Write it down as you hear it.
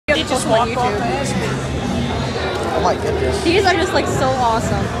They just walk on YouTube. Oh my goodness. These are just like so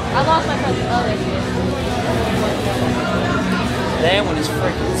awesome. I lost my friend's other. That one is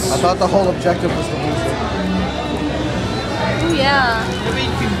freaking. I thought the whole objective was the music. Ooh, yeah. Maybe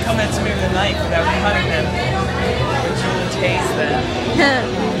you can come at somebody with a knife without cutting them. But you will tase them.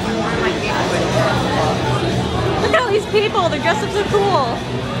 Look at all these people. They're dressed up so cool.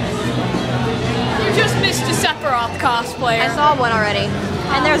 You just missed a Sephiroth cosplayer. I saw one already.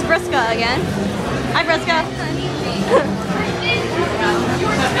 And there's Briska again. Hi, Briska.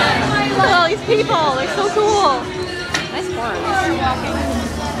 Look at all these people. They're so cool. Nice form.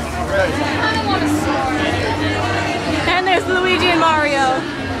 And there's Luigi and Mario.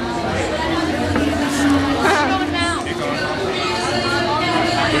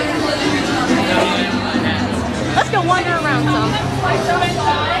 Let's go wander around some.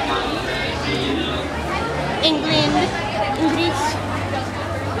 England. English.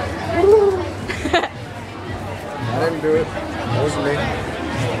 I didn't do it. That wasn't me.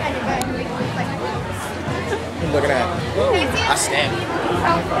 Look at that. I stand.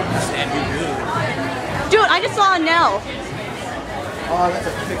 I stand you good. Dude, I just saw a Nell. Oh, that's a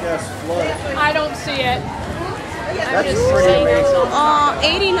thick ass flood. I don't see it. That's pretty amazing. Oh,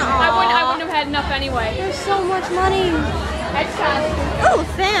 89. I wouldn't have had enough anyway. There's so much money. Oh,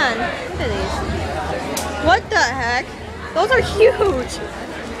 fan. Look at these. What the heck? Those are huge.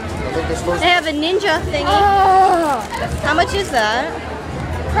 I think they're supposed They have a ninja thingy. Oh, How much is that?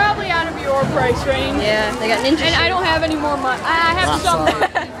 probably out of your price range. Yeah, they got ninja. And I don't have any more money. I have some money.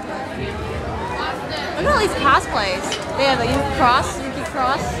 Look at all these cosplays. They have a Yuki Cross.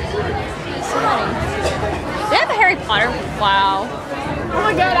 So many. They have a Harry Potter. Wow. Oh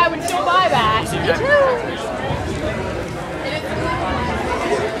my god, I would still buy that. Me too.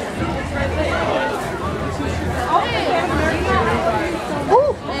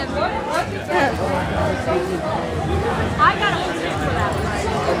 Ooh. I got a ticket for that one.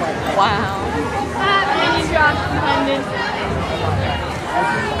 Wow. Mini drop pendant.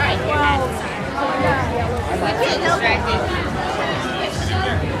 Alright, wow.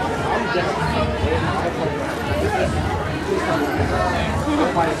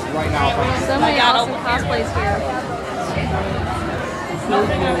 So many awesome cosplays here.